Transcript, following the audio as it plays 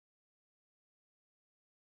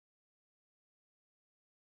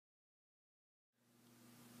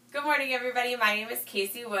Good morning, everybody. My name is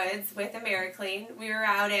Casey Woods with AmeriClean. We were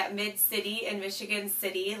out at Mid-City in Michigan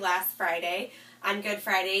City last Friday on Good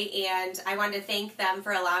Friday, and I wanted to thank them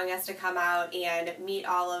for allowing us to come out and meet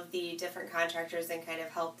all of the different contractors and kind of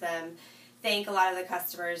help them thank a lot of the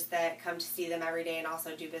customers that come to see them every day and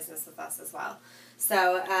also do business with us as well.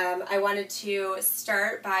 So I wanted to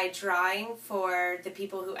start by drawing for the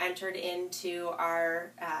people who entered into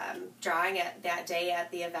our drawing that day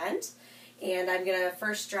at the event. And I'm going to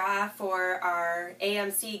first draw for our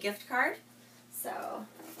AMC gift card. So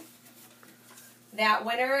that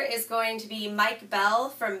winner is going to be Mike Bell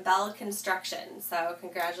from Bell Construction. So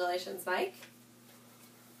congratulations, Mike.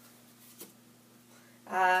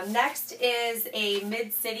 Next is a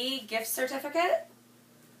Mid-City gift certificate.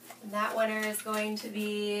 And that winner is going to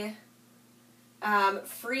be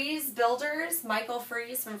Freeze Builders, Michael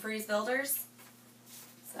Freeze from Freeze Builders.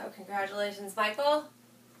 So congratulations, Michael.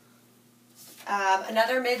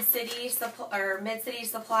 Another Mid-City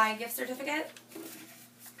Supply gift certificate,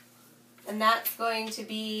 and that's going to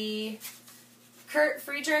be Kurt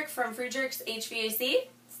Friedrich from Friedrich's HVAC.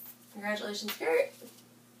 Congratulations, Kurt.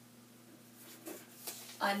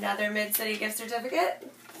 Another Mid-City gift certificate.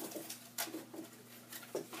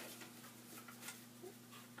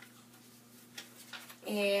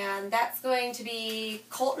 And that's going to be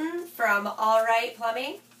Colton from All Right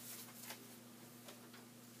Plumbing.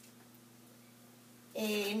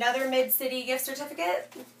 Another Mid-City gift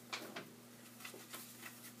certificate.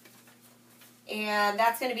 And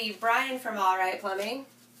that's going to be Brian from All Right Plumbing.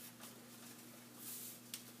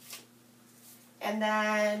 And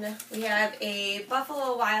then we have a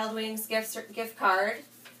Buffalo Wild Wings gift card.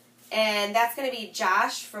 And that's going to be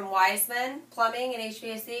Josh from Wiseman Plumbing and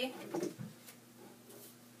HVAC.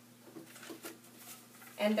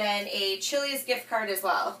 And then a Chili's gift card as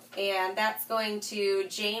well. And that's going to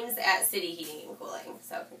James at City Heating and Cooling.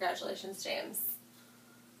 So congratulations, James.